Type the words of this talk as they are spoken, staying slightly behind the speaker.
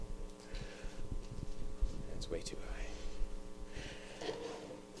way too high.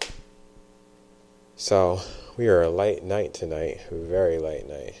 So we are a light night tonight, a very light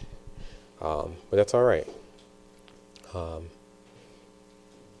night, but that's all right.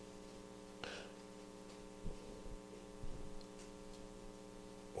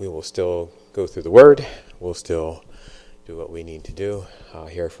 We will still go through the Word. We'll still do what we need to do,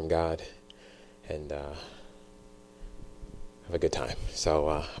 hear from God, and have a good time. So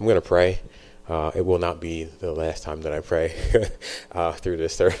I'm going to pray. It will not be the last time that I pray through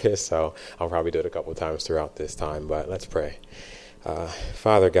this service, so I'll probably do it a couple of times throughout this time, but let's pray.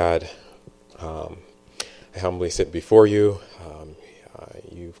 Father God, I humbly sit before you.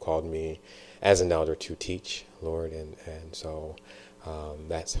 You've called me as an elder to teach, Lord, and so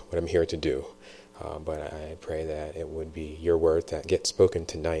that's what I'm here to do. But I pray that it would be your word that gets spoken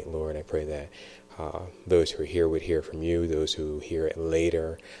tonight, Lord. I pray that those who are here would hear from you. Those who hear it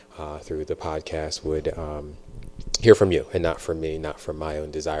later through the podcast would hear from you and not from me, not from my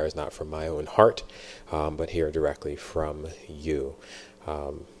own desires, not from my own heart, but hear directly from you.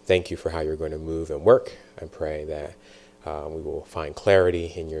 Thank you for how you're going to move and work. I pray that we will find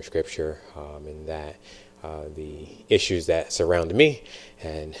clarity in your scripture and that the issues that surround me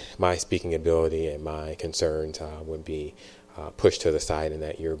and my speaking ability and my concerns would be pushed to the side and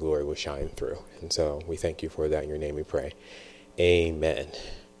that your glory will shine through. And so we thank you for that. In your name we pray. Amen.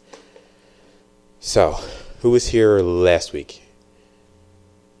 So, who was here last week?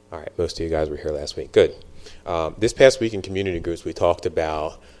 All right, most of you guys were here last week. Good. This past week in community groups, we talked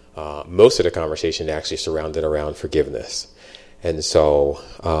about most of the conversation actually surrounded around forgiveness. And so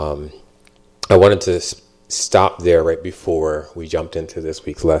I wanted to stop there right before we jumped into this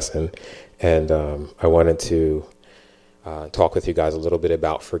week's lesson. And I wanted to talk with you guys a little bit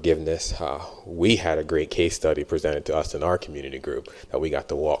about forgiveness. We had a great case study presented to us in our community group that we got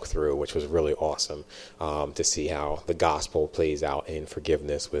to walk through, which was really awesome to see how the gospel plays out in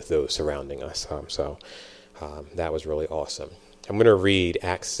forgiveness with those surrounding us. So that was really awesome. I'm going to read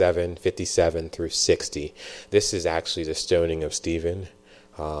Acts 7:57 through 60. This is actually the stoning of Stephen.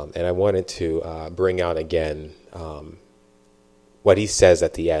 And I wanted to bring out again what he says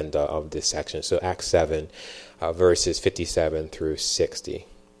at the end of this section. So Acts 7, verses 57 through 60.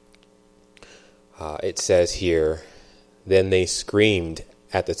 It says here, "Then they screamed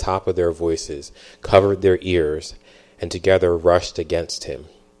at the top of their voices, covered their ears, and together rushed against him.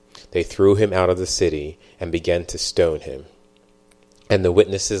 They threw him out of the city and began to stone him. And the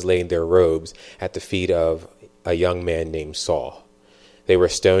witnesses laid their robes at the feet of a young man named Saul. They were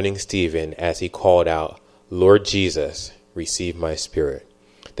stoning Stephen as he called out, 'Lord Jesus, receive my spirit.'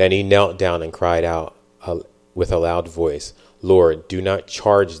 Then he knelt down and cried out with a loud voice, 'Lord, do not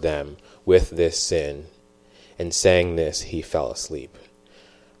charge them with this sin.' And saying this, he fell asleep."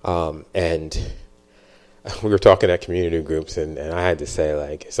 And we were talking at community groups, and I had to say,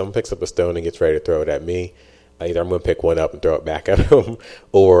 like, if someone picks up a stone and gets ready to throw it at me, either I'm going to pick one up and throw it back at them,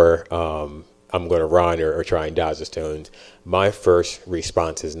 or I'm going to run or try and dodge the stones. My first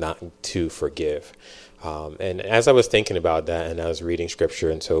response is not to forgive. And as I was thinking about that and I was reading scripture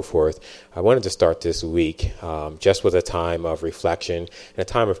and so forth, I wanted to start this week just with a time of reflection and a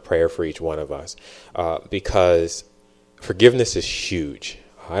time of prayer for each one of us, because forgiveness is huge.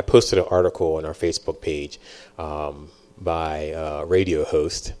 I posted an article on our Facebook page by a radio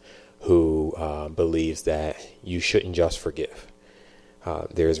host who believes that you shouldn't just forgive.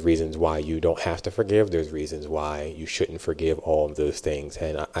 There's reasons why you don't have to forgive. There's reasons why you shouldn't forgive, all of those things.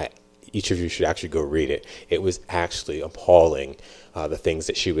 And each of you should actually go read it. It was actually appalling, the things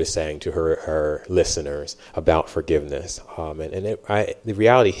that she was saying to her listeners about forgiveness. The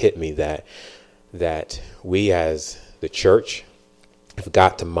reality hit me that we as the church have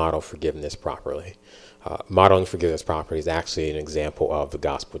got to model forgiveness properly. Modeling forgiveness properly is actually an example of the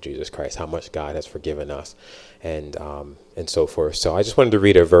gospel of Jesus Christ, how much God has forgiven us, and so forth. So I just wanted to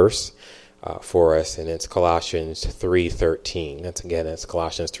read a verse for us, and it's Colossians 3:13. That's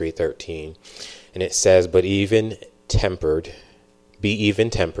Colossians 3:13, and it says, "But be even tempered,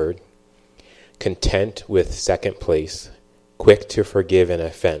 content with second place, quick to forgive an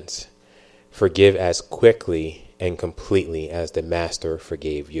offense. Forgive as quickly and completely as the Master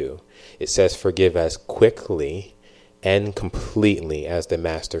forgave you." It says forgive as quickly and completely as the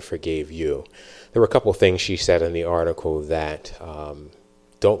Master forgave you. There were a couple of things she said in the article that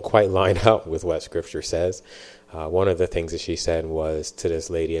don't quite line up with what Scripture says. One of the things that she said was to this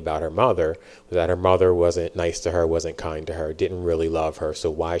lady about her mother, was that her mother wasn't nice to her, wasn't kind to her, didn't really love her. So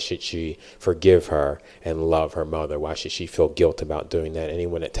why should she forgive her and love her mother? Why should she feel guilt about doing that?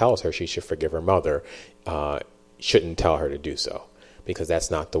 Anyone that tells her she should forgive her mother shouldn't tell her to do so, because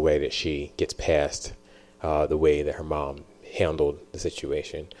that's not the way that she gets past the way that her mom handled the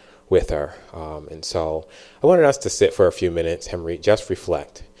situation with her. And so I wanted us to sit for a few minutes and just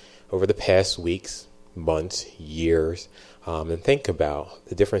reflect over the past weeks, months, years, and think about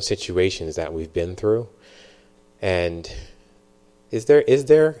the different situations that we've been through. And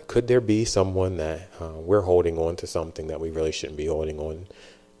could there be someone that we're holding on to something that we really shouldn't be holding on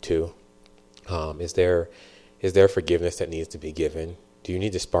to? Is there forgiveness that needs to be given? Do you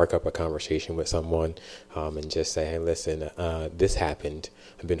need to spark up a conversation with someone and just say, hey, listen, this happened.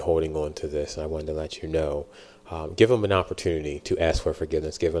 I've been holding on to this, and I wanted to let you know. Give them an opportunity to ask for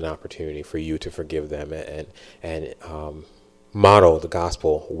forgiveness. Give an opportunity for you to forgive them and model the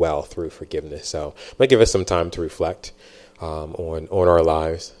gospel well through forgiveness. So I'm going to give us some time to reflect on our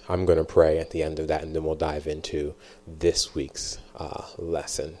lives. I'm going to pray at the end of that, and then we'll dive into this week's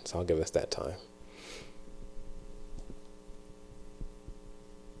lesson. So I'll give us that time.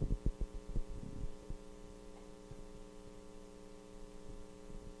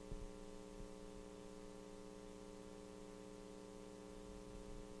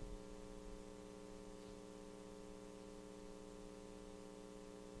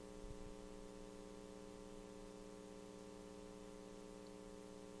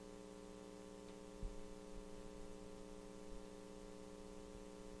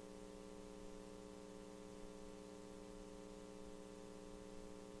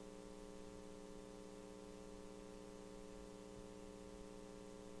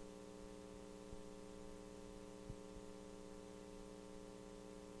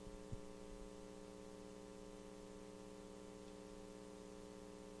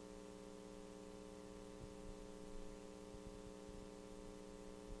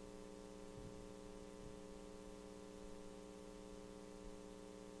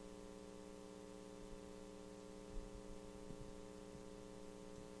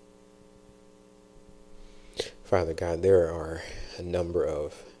 Father God, there are a number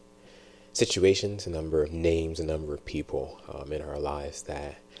of situations, a number of names, a number of people in our lives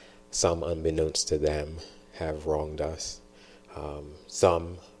that some, unbeknownst to them, have wronged us.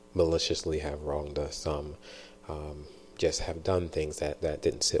 Some maliciously have wronged us. Some just have done things that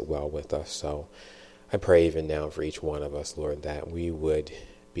didn't sit well with us. So I pray even now for each one of us, Lord, that we would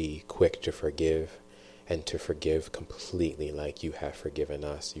be quick to forgive and to forgive completely like you have forgiven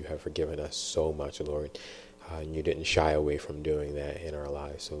us. You have forgiven us so much, Lord. And you didn't shy away from doing that in our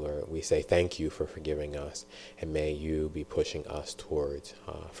lives. So, Lord, we say thank you for forgiving us. And may you be pushing us towards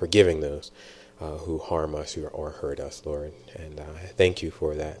forgiving those who harm us or hurt us, Lord. And thank you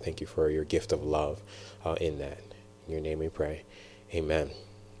for that. Thank you for your gift of love in that. In your name we pray. Amen.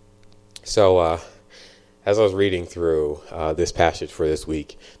 So, as I was reading through this passage for this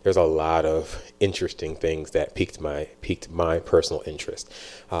week, there's a lot of interesting things that piqued my personal interest.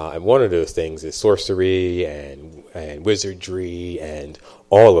 And one of those things is sorcery and wizardry and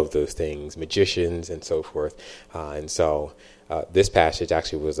all of those things, magicians and so forth. And so this passage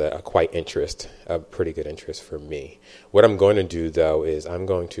actually was a pretty good interest for me. What I'm going to do, though, is I'm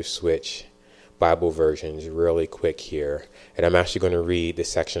going to switch Bible versions really quick here, and I'm actually going to read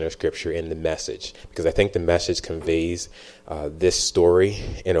this section of scripture in the Message, because I think the Message conveys this story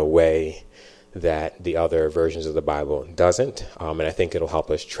in a way that the other versions of the Bible doesn't, and I think it'll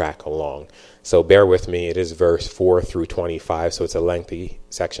help us track along. So bear with me. It is verse 4 through 25, so it's a lengthy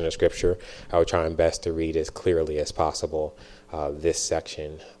section of scripture. I will try my best to read as clearly as possible this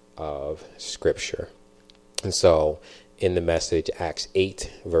section of scripture. And so in the Message, Acts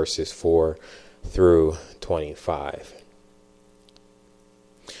 8, verses 4 through 25.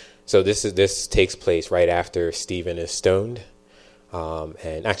 So this takes place right after Stephen is stoned.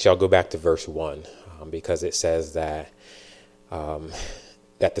 And actually, I'll go back to verse 1 because it says that the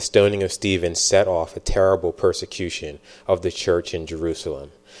stoning of Stephen set off a terrible persecution of the church in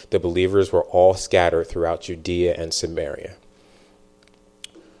Jerusalem. The believers were all scattered throughout Judea and Samaria.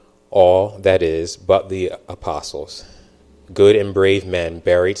 All, that is, but the apostles. Good and brave men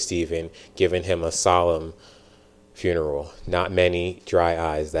buried Stephen, giving him a solemn funeral. Not many dry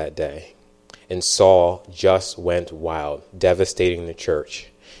eyes that day. And Saul just went wild, devastating the church,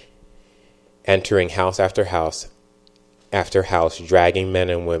 entering house after house, dragging men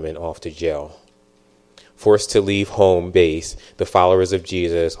and women off to jail. Forced to leave home base, the followers of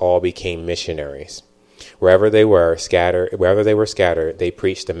Jesus all became missionaries. Wherever they were scattered, they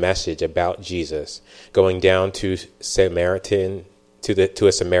preached a message about Jesus. Going down to a Samaritan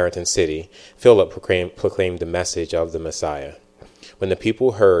city, Philip proclaimed the message of the Messiah. When the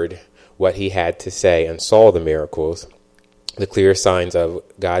people heard what he had to say and saw the miracles, the clear signs of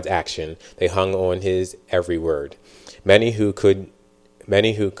God's action, they hung on his every word. Many who could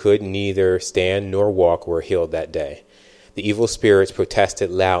Many who could neither stand nor walk were healed that day. The evil spirits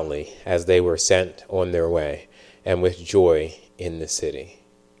protested loudly as they were sent on their way, and with joy in the city.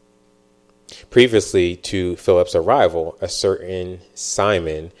 Previously to Philip's arrival, a certain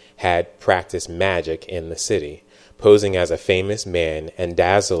Simon had practiced magic in the city, posing as a famous man and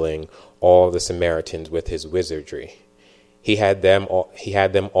dazzling all the Samaritans with his wizardry. He had them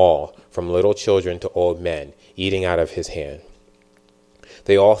all, from little children to old men, eating out of his hand.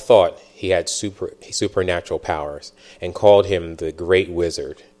 They all thought he had supernatural powers and called him the Great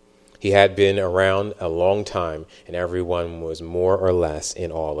Wizard. He had been around a long time, and everyone was more or less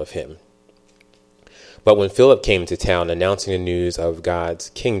in awe of him. But when Philip came to town announcing the news of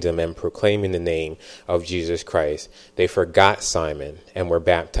God's kingdom and proclaiming the name of Jesus Christ, they forgot Simon and were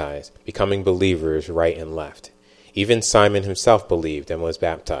baptized, becoming believers right and left. Even Simon himself believed and was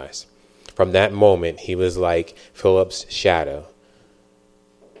baptized. From that moment, he was like Philip's shadow,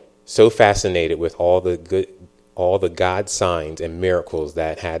 so fascinated with all the God signs and miracles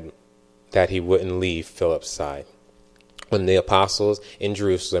that he wouldn't leave Philip's side. When the apostles in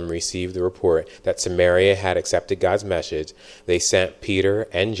Jerusalem received the report that Samaria had accepted God's message, they sent Peter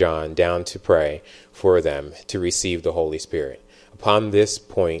and John down to pray for them to receive the Holy Spirit. Upon this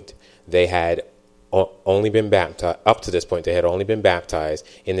point, they had only been baptized. Up to this point, they had only been baptized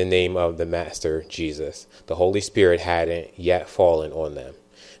in the name of the Master Jesus. The Holy Spirit hadn't yet fallen on them.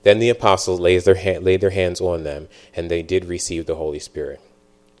 Then the apostles laid their hands on them, and they did receive the Holy Spirit.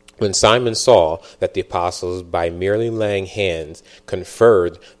 When Simon saw that the apostles, by merely laying hands,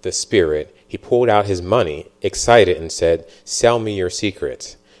 conferred the Spirit, he pulled out his money, excited, and said, "Sell me your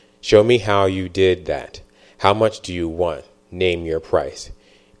secrets. Show me how you did that. How much do you want? Name your price."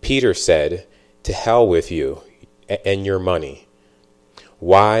 Peter said, "To hell with you and your money."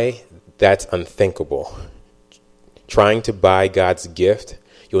 Why? That's unthinkable. Trying to buy God's gift?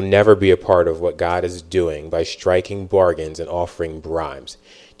 You'll never be a part of what God is doing by striking bargains and offering bribes.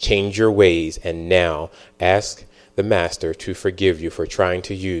 Change your ways and now ask the Master to forgive you for trying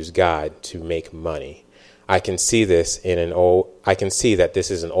to use God to make money. I can see that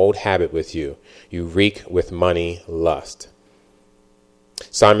this is an old habit with you. You reek with money lust.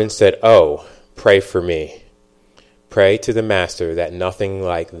 Simon said, "Oh, pray for me. Pray to the Master that nothing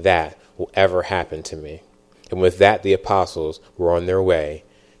like that will ever happen to me." And with that, the apostles were on their way,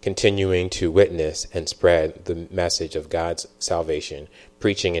 continuing to witness and spread the message of God's salvation,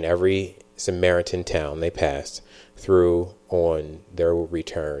 preaching in every Samaritan town they passed through on their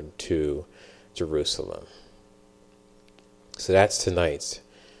return to Jerusalem. So that's tonight's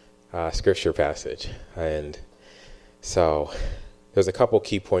scripture passage. And so there's a couple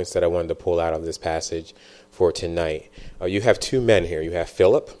key points that I wanted to pull out of this passage for tonight. You have two men here. You have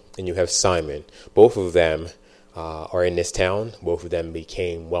Philip and you have Simon. Both of them are in this town. Both of them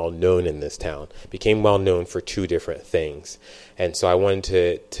became well known in this town, became well known for two different things. And so I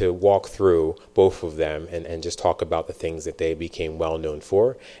wanted to walk through both of them and just talk about the things that they became well known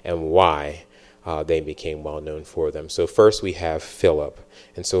for and why they became well known for them. So first we have Philip.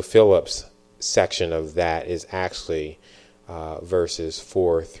 And so Philip's section of that is actually verses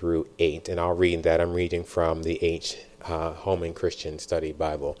 4 through 8. And I'll read that. I'm reading from the Holman Christian Study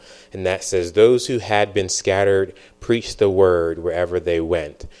Bible. And that says, "Those who had been scattered preached the word wherever they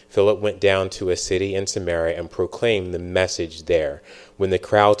went. Philip went down to a city in Samaria and proclaimed the message there. When the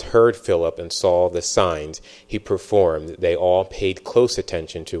crowds heard Philip and saw the signs he performed, they all paid close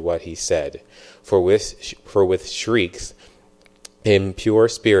attention to what he said. For with shrieks impure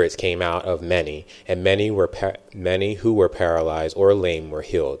spirits came out of many, and many who were paralyzed or lame were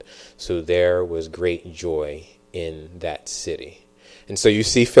healed. So there was great joy in that city." And so you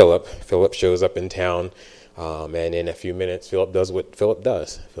see Philip shows up in town, and in a few minutes Philip does what Philip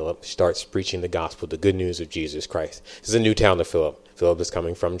does. Philip starts preaching the gospel, the good news of Jesus Christ. This is a new town to Philip. Philip is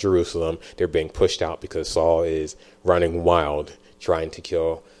coming from Jerusalem. They're being pushed out because Saul is running wild, trying to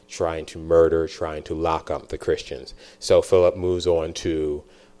kill, trying to murder, trying to lock up the Christians. So Philip moves on to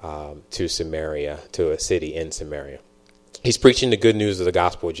Samaria, to a city in Samaria. He's preaching the good news of the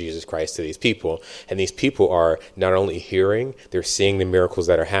gospel of Jesus Christ to these people. And these people are not only hearing, they're seeing the miracles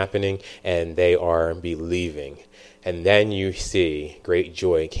that are happening, and they are believing. And then you see great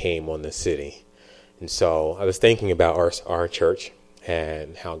joy came on the city. And so I was thinking about our church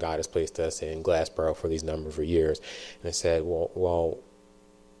and how God has placed us in Glassboro for these number of years. And I said, well,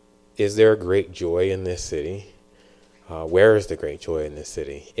 is there great joy in this city? Where is the great joy in this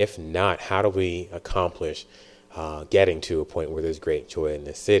city? If not, how do we accomplish getting to a point where there's great joy in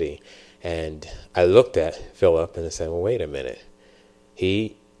this city? And I looked at Philip and I said, well, wait a minute.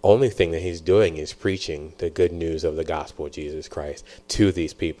 He only thing that he's doing is preaching the good news of the gospel of Jesus Christ to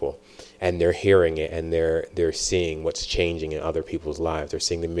these people. And they're hearing it, and they're seeing what's changing in other people's lives. They're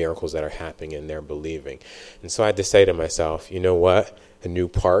seeing the miracles that are happening, and they're believing. And so I had to say to myself, you know what? A new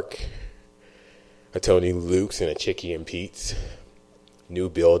park, a Tony Luke's and a Chicky and Pete's, new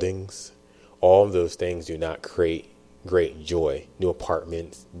buildings, all of those things do not create great joy. New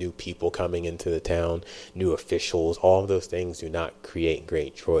apartments, new people coming into the town, new officials, all of those things do not create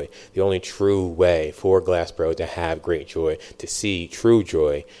great joy. The only true way for Glassboro to have great joy, to see true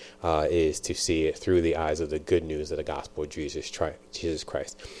joy, is to see it through the eyes of the good news of the gospel of Jesus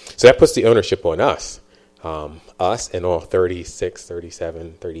Christ. So that puts the ownership on us. Us and all 36,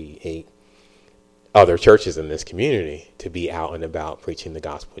 37, 38 other churches in this community to be out and about preaching the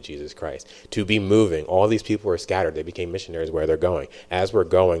gospel of Jesus Christ, to be moving. All these people are scattered. They became missionaries where they're going. As we're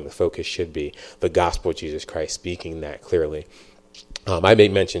going, the focus should be the gospel of Jesus Christ, speaking that clearly. I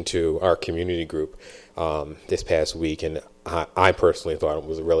made mention to our community group this past week, and I personally thought it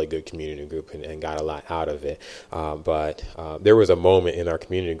was a really good community group and got a lot out of it. But there was a moment in our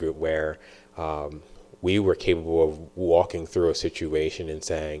community group where we were capable of walking through a situation and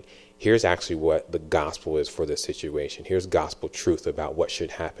saying, here's actually what the gospel is for this situation. Here's gospel truth about what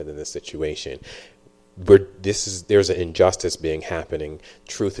should happen in this situation. There's an injustice being happening.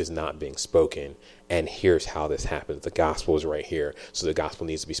 Truth is not being spoken. And here's how this happens. The gospel is right here. So the gospel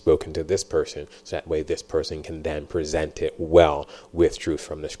needs to be spoken to this person. So that way this person can then present it well with truth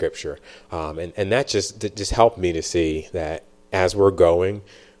from the scripture. And that just helped me to see that as we're going,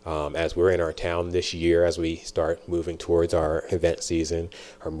 as we're in our town this year, as we start moving towards our event season,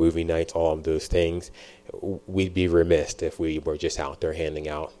 our movie nights, all of those things, we'd be remiss if we were just out there handing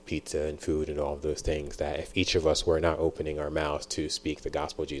out pizza and food and all of those things, that if each of us were not opening our mouths to speak the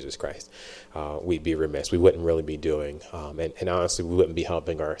gospel of Jesus Christ, we'd be remiss. We wouldn't really be doing, and honestly, we wouldn't be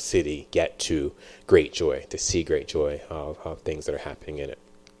helping our city get to great joy, to see great joy of things that are happening in it.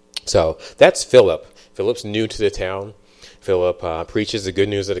 So that's Philip. Philip's new to the town. Philip preaches the good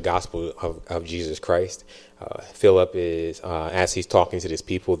news of the gospel of Jesus Christ. Philip is, as he's talking to these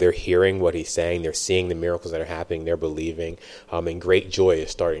people, they're hearing what he's saying. They're seeing the miracles that are happening. They're believing. And great joy is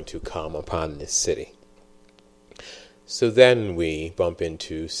starting to come upon this city. So then we bump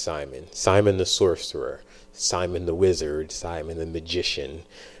into Simon. Simon the sorcerer. Simon the wizard. Simon the magician,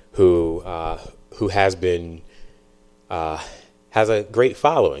 who has been, has a great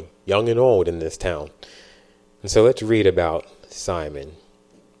following, young and old, in this town. And so let's read about Simon.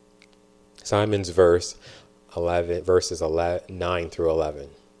 Simon's verses 9 through 11.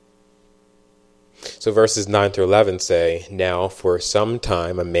 So verses 9 through 11 say, "Now for some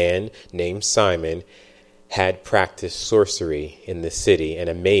time a man named Simon had practiced sorcery in the city and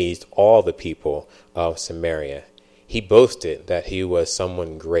amazed all the people of Samaria. He boasted that he was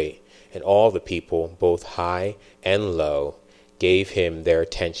someone great, and all the people, both high and low, gave him their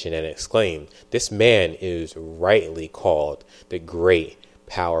attention and exclaimed, 'This man is rightly called the great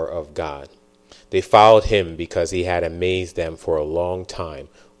power of God.' They followed him because he had amazed them for a long time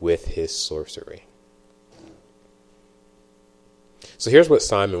with his sorcery." So here's what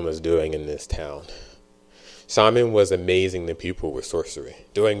Simon was doing in this town. Simon was amazing the people with sorcery,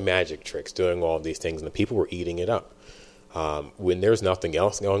 doing magic tricks, doing all of these things, and the people were eating it up. When there's nothing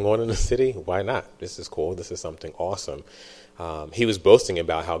else going on in the city, why not? This is cool. This is something awesome. He was boasting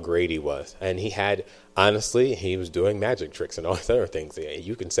about how great he was. And he was doing magic tricks and all these other things.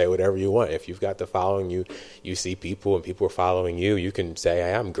 You can say whatever you want. If you've got the following, you see people and people are following you, you can say,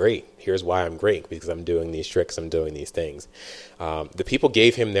 "Hey, I'm great. Here's why I'm great, because I'm doing these tricks, I'm doing these things." The people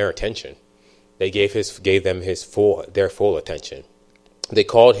gave him their attention. They gave them their full attention. They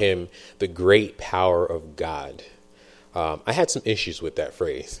called him the great power of God. I had some issues with that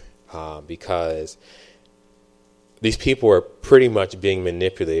phrase because these people are pretty much being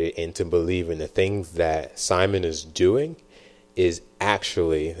manipulated into believing the things that Simon is doing is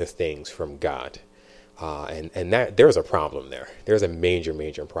actually the things from God. And that there's a problem there. There's a major,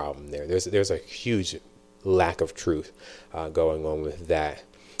 major problem there. There's a huge lack of truth going on with that.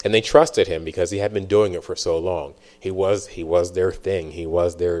 And they trusted him because he had been doing it for so long. He was their thing. He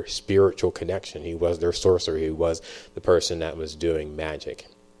was their spiritual connection. He was their sorcerer. He was the person that was doing magic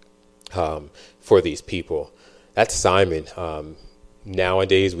for these people. That's Simon.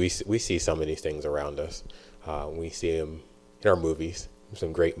 Nowadays, we see some of these things around us. We see them in our movies,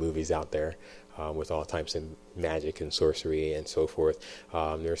 some great movies out there with all types of magic and sorcery and so forth.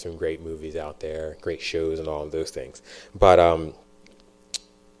 There are some great movies out there, great shows and all of those things. But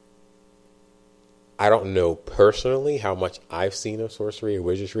I don't know personally how much I've seen of sorcery and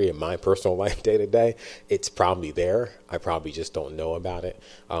wizardry in my personal life day to day. It's probably there. I probably just don't know about it.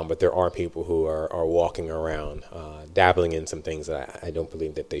 But there are people who are walking around dabbling in some things that I don't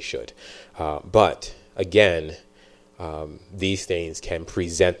believe that they should. But again, these things can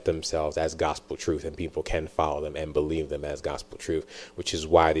present themselves as gospel truth, and people can follow them and believe them as gospel truth, which is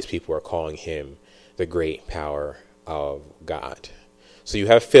why these people are calling him the great power of God. So you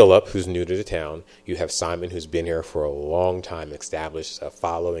have Philip, who's new to the town. You have Simon, who's been here for a long time, established a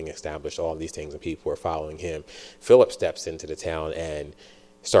following, established all these things, and people are following him. Philip steps into the town and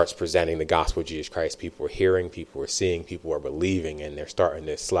starts presenting the gospel of Jesus Christ. People are hearing, people are seeing, people are believing, and they're starting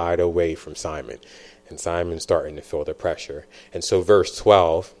to slide away from Simon. And Simon's starting to feel the pressure. And so verse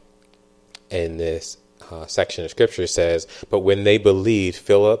 12 in this section of scripture says, "But when they believed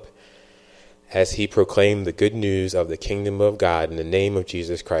Philip, as he proclaimed the good news of the kingdom of God in the name of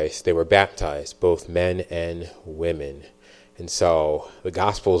Jesus Christ, they were baptized, both men and women." And so the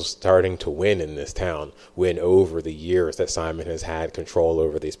gospel is starting to win in this town, win over the years that Simon has had control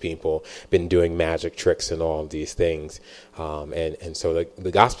over these people, been doing magic tricks and all of these things. And so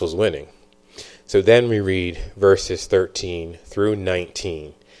the gospel's winning. So then we read verses 13 through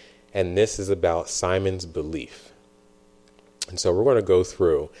 19, and this is about Simon's belief. And so we're going to go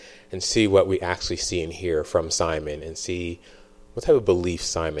through and see what we actually see and hear from Simon and see what type of belief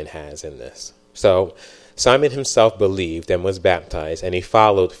Simon has in this. So Simon himself believed and was baptized, and he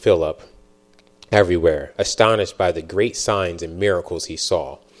followed Philip everywhere, astonished by the great signs and miracles he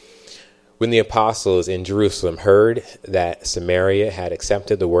saw. When the apostles in Jerusalem heard that Samaria had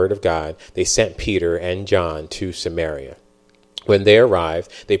accepted the word of God, they sent Peter and John to Samaria. When they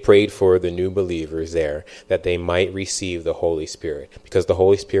arrived, they prayed for the new believers there that they might receive the Holy Spirit, because the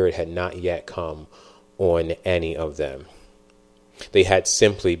Holy Spirit had not yet come on any of them. They had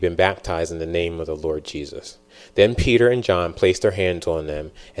simply been baptized in the name of the Lord Jesus. Then Peter and John placed their hands on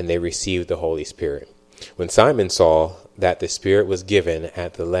them, and they received the Holy Spirit. When Simon saw that the Spirit was given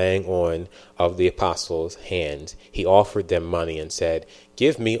at the laying on of the apostles' hands, he offered them money and said,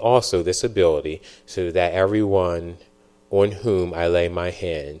 "Give me also this ability, so that everyone on whom I lay my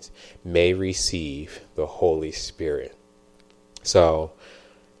hands may receive the Holy Spirit." So,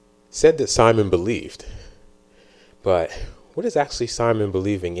 said that Simon believed. But what is actually Simon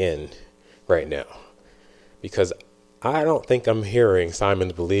believing in right now? Because I don't think I'm hearing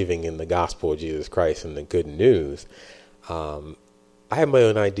Simon's believing in the gospel of Jesus Christ and the good news. I have my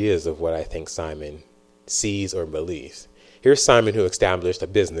own ideas of what I think Simon sees or believes. Here's Simon, who established a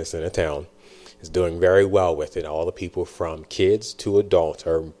business in a town, is doing very well with it. All the people from kids to adults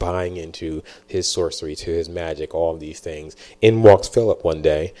are buying into his sorcery, to his magic, all of these things. In walks Philip one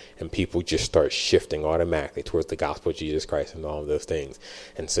day, and people just start shifting automatically towards the gospel of Jesus Christ and all of those things.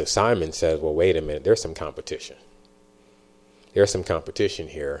 And so Simon says, well, wait a minute, there's some competition. There's some competition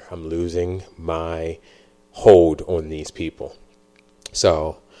here. I'm losing my hold on these people.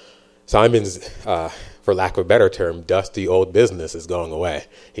 So Simon's, for lack of a better term, dusty old business is going away.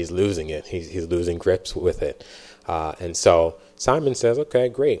 He's losing it. He's losing grips with it. And so Simon says, okay,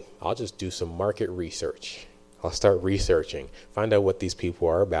 great. I'll just do some market research. I'll start researching, find out what these people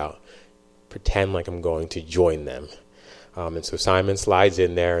are about, pretend like I'm going to join them. And so Simon slides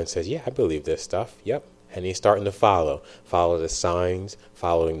in there and says, yeah, I believe this stuff. Yep. And he's starting to follow the signs,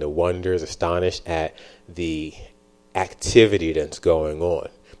 following the wonders, astonished at the activity that's going on.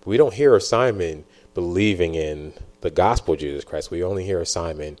 But we don't hear of Simon believing in the gospel of Jesus Christ. We only hear of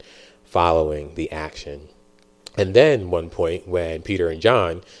Simon following the action. And then one point when Peter and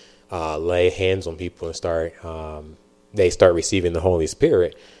John lay hands on people and they start receiving the Holy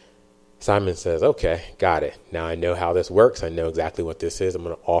Spirit, Simon says, okay, got it. Now I know how this works. I know exactly what this is. I'm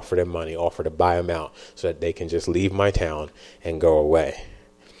going to offer them money, offer to buy them out so that they can just leave my town and go away.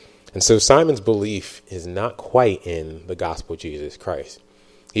 And so Simon's belief is not quite in the gospel of Jesus Christ.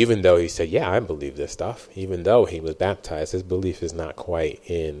 Even though he said, yeah, I believe this stuff. Even though he was baptized, his belief is not quite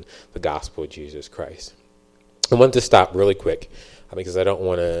in the gospel of Jesus Christ. I want to stop really quick because I don't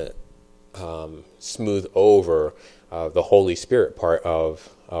want to smooth over the Holy Spirit part of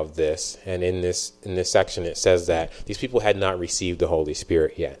this. And in this section, it says that these people had not received the Holy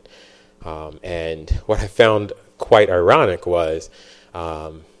Spirit yet. And what I found quite ironic was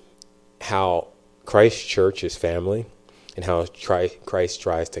how Christ's church is family, and how Christ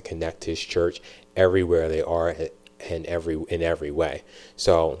tries to connect his church everywhere they are and in every way.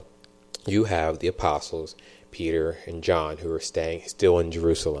 So you have the apostles, Peter and John, who are still in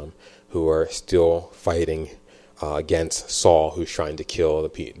Jerusalem, who are still fighting against Saul, who's trying to kill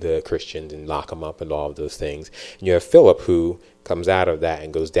the Christians and lock them up and all of those things. And you have Philip, who comes out of that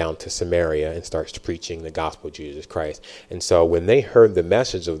and goes down to Samaria and starts preaching the gospel of Jesus Christ. And so when they heard the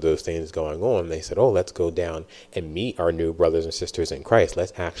message of those things going on, they said, oh, let's go down and meet our new brothers and sisters in Christ.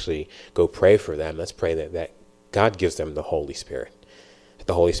 Let's actually go pray for them. Let's pray that God gives them the Holy Spirit.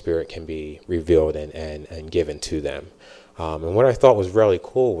 The Holy Spirit can be revealed and given to them. And what I thought was really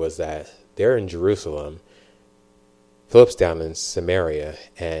cool was that they're in Jerusalem, Philip's down in Samaria,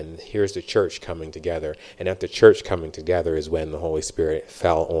 and here's the church coming together. And at the church coming together is when the Holy Spirit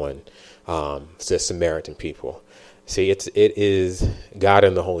fell on the Samaritan people. See, it is God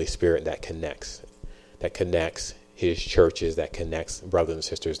and the Holy Spirit that connects his churches, that connects brothers and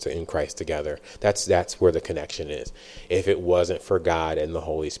sisters in Christ together. That's where the connection is. If it wasn't for God and the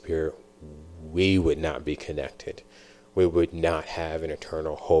Holy Spirit, we would not be connected. We would not have an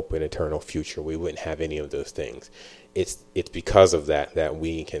eternal hope, an eternal future. We wouldn't have any of those things. It's because of that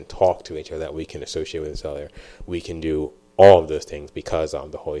we can talk to each other, that we can associate with each other. We can do all of those things because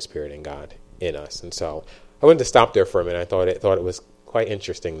of the Holy Spirit and God in us. And so I wanted to stop there for a minute. I thought it was quite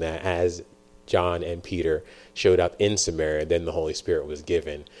interesting that as John and Peter showed up in Samaria, then the Holy Spirit was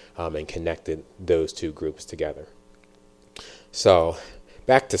given and connected those two groups together. So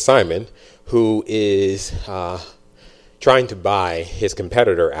back to Simon, who is trying to buy his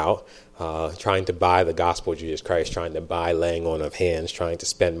competitor out, trying to buy the gospel of Jesus Christ, trying to buy laying on of hands, trying to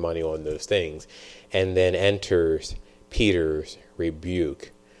spend money on those things, and then enters Peter's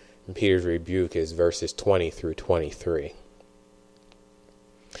rebuke. And Peter's rebuke is verses 20 through 23.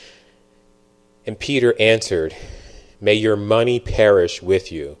 And Peter answered, "May your money perish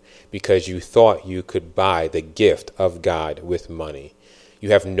with you, because you thought you could buy the gift of God with money. You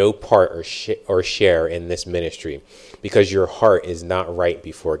have no part or share in this ministry, because your heart is not right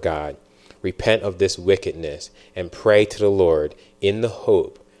before God. Repent of this wickedness and pray to the Lord in the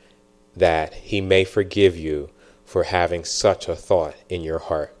hope that he may forgive you for having such a thought in your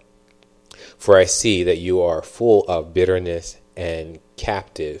heart. For I see that you are full of bitterness and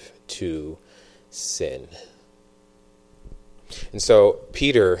captive to sin." And so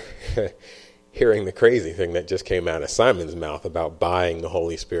Peter, hearing the crazy thing that just came out of Simon's mouth about buying the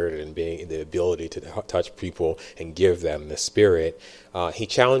Holy Spirit and being the ability to touch people and give them the Spirit, he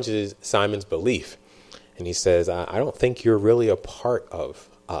challenges Simon's belief. And he says, I don't think you're really a part of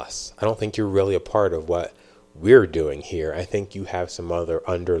us. I don't think you're really a part of what we're doing here. I think you have some other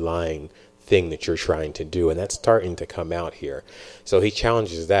underlying thing that you're trying to do. And that's starting to come out here. So he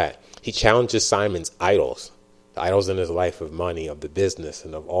challenges that. He challenges Simon's idols. The idols in his life of money, of the business,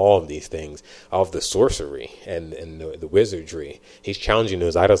 and of all of these things, of the sorcery and the wizardry. He's challenging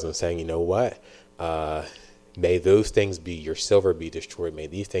those idols and saying, you know what? May those things be, your silver be destroyed. May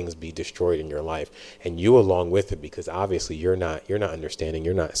these things be destroyed in your life, and you along with it, because obviously you're not understanding,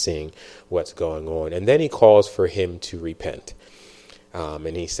 you're not seeing what's going on. And then he calls for him to repent,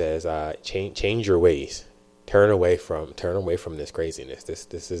 and he says, change your ways, turn away from this craziness.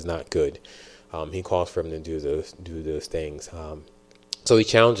 This is not good. He calls for him to do those things. So he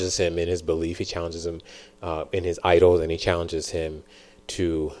challenges him in his belief. He challenges him in his idols, and he challenges him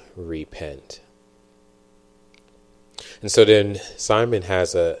to repent. And so then Simon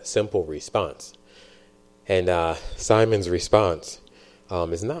has a simple response. And Simon's response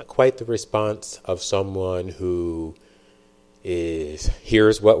is not quite the response of someone who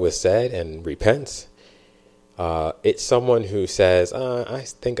hears what was said and repents. It's someone who says, I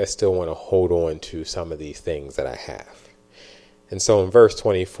think I still want to hold on to some of these things that I have. And so in verse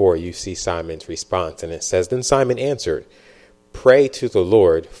 24, you see Simon's response, and it says, "Then Simon answered, 'Pray to the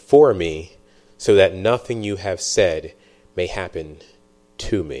Lord for me, so that nothing you have said may happen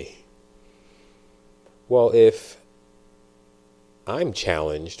to me.'" Well, if I'm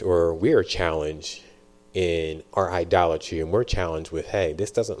challenged, or we're challenged in our idolatry, and we're challenged with, hey,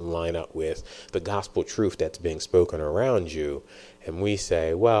 this doesn't line up with the gospel truth that's being spoken around you, and we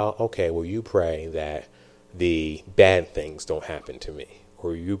say, well, okay, well, you pray that the bad things don't happen to me,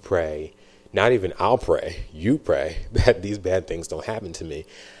 or you pray, not even I'll pray, you pray that these bad things don't happen to me.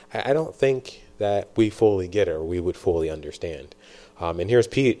 I don't think that we fully get it, or we would fully understand. And here's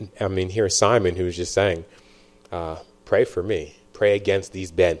Simon, who's just saying, pray for me. Pray against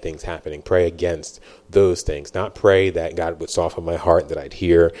these bad things happening. Pray against those things. Not pray that God would soften my heart, that I'd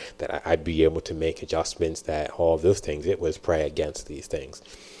hear, that I'd be able to make adjustments, that all of those things. It was pray against these things.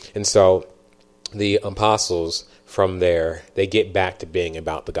 And so the apostles from there, they get back to being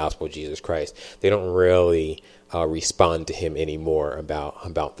about the gospel of Jesus Christ. They don't really respond to him anymore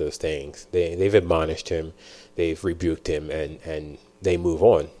about those things. They've admonished him. They've rebuked him, and they move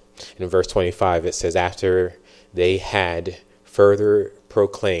on. And in verse 25, it says, "After they had further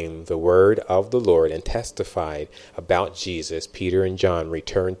proclaimed the word of the Lord and testified about Jesus, Peter and John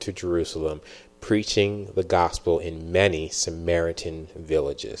returned to Jerusalem, preaching the gospel in many Samaritan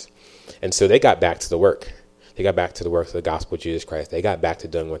villages. And so they got back to the work. They got back to the work of the gospel of Jesus Christ. They got back to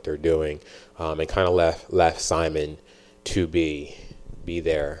doing what they're doing, and kind of left Simon to be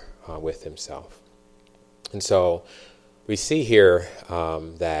there with himself. And so we see here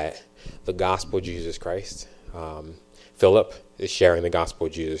that the gospel of Jesus Christ, Philip is sharing the gospel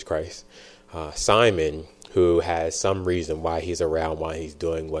of Jesus Christ. Simon, who has some reason why he's around, why he's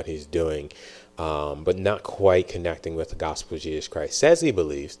doing what he's doing, but not quite connecting with the gospel of Jesus Christ, says he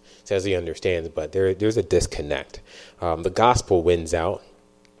believes, says he understands, but there's a disconnect. The gospel wins out.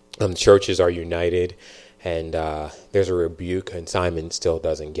 Churches are united, and there's a rebuke, and Simon still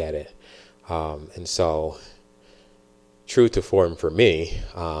doesn't get it. And so, true to form for me,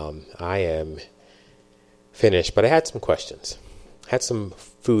 I am finished, but I had some questions. I had some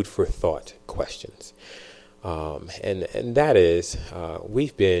food for thought questions. And that is,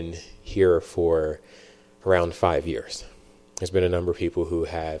 we've been here for around 5 years. There's been a number of people who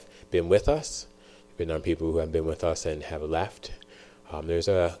have been with us. There's been a number of people who have been with us and have left. There's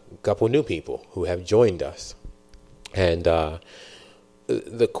a couple new people who have joined us. And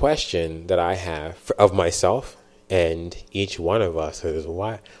the question that I have of myself and each one of us is,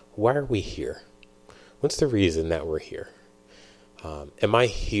 why are we here? What's the reason that we're here? Am I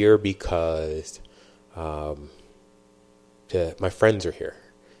here because my friends are here?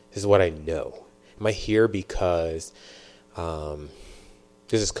 This is what I know. Am I here because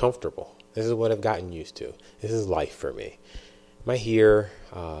this is comfortable? This is what I've gotten used to. This is life for me. Am I here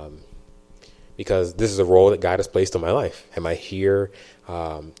because this is a role that God has placed in my life? Am I here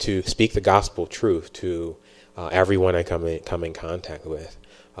to speak the gospel truth to everyone I come in contact with?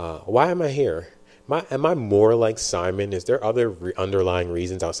 Why am I here? Am I more like Simon? Is there other underlying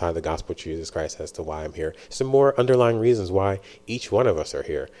reasons outside the gospel of Jesus Christ as to why I'm here? Some more underlying reasons why each one of us are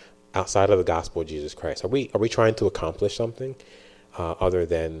here outside of the gospel of Jesus Christ. Are we trying to accomplish something other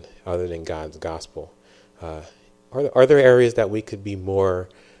than God's gospel? Are there areas that we could be more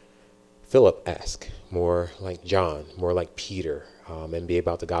Philip-esque, more like John, more like Peter, and be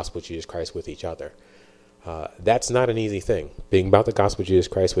about the gospel of Jesus Christ with each other? That's not an easy thing. Being about the gospel of Jesus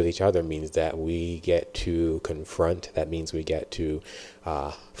Christ with each other means that we get to confront. That means we get to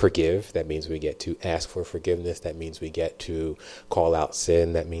forgive. That means we get to ask for forgiveness. That means we get to call out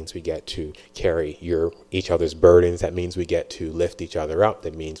sin. That means we get to carry each other's burdens. That means we get to lift each other up.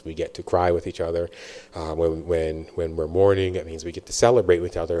 That means we get to cry with each other when we're mourning. That means we get to celebrate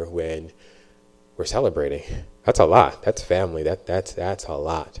with each other when we're celebrating. That's a lot. That's family. That's a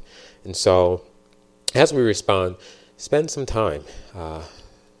lot. And so, as we respond, spend some time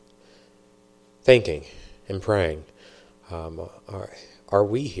thinking and praying. Are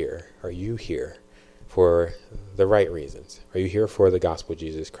we here? Are you here for the right reasons? Are you here for the gospel of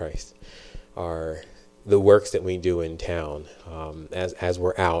Jesus Christ? Are the works that we do in town, as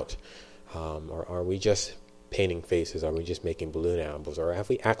we're out, are we just painting faces? Are we just making balloon albums? Or have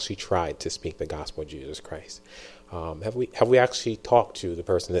we actually tried to speak the gospel of Jesus Christ? Have we actually talked to the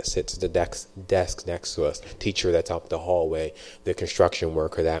person that sits at the desk next to us, teacher that's up the hallway, the construction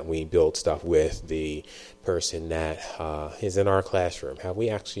worker that we build stuff with, the person that is in our classroom? Have we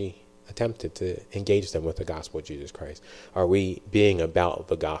actually attempted to engage them with the gospel of Jesus Christ? Are we being about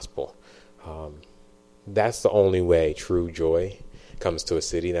the gospel? That's the only way true joy comes to a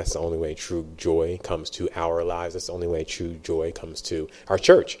city. That's the only way true joy comes to our lives. That's the only way true joy comes to our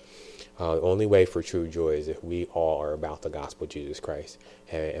church. The only way for true joy is if we all are about the gospel of Jesus Christ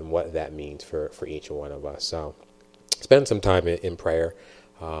and what that means for each one of us. So spend some time in prayer.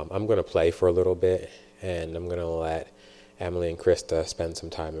 I'm going to play for a little bit, and I'm going to let Emily and Krista spend some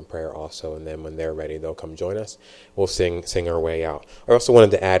time in prayer also. And then when they're ready, they'll come join us. We'll sing our way out. I also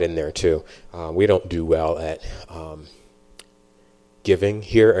wanted to add in there too, we don't do well at giving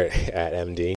here at MD.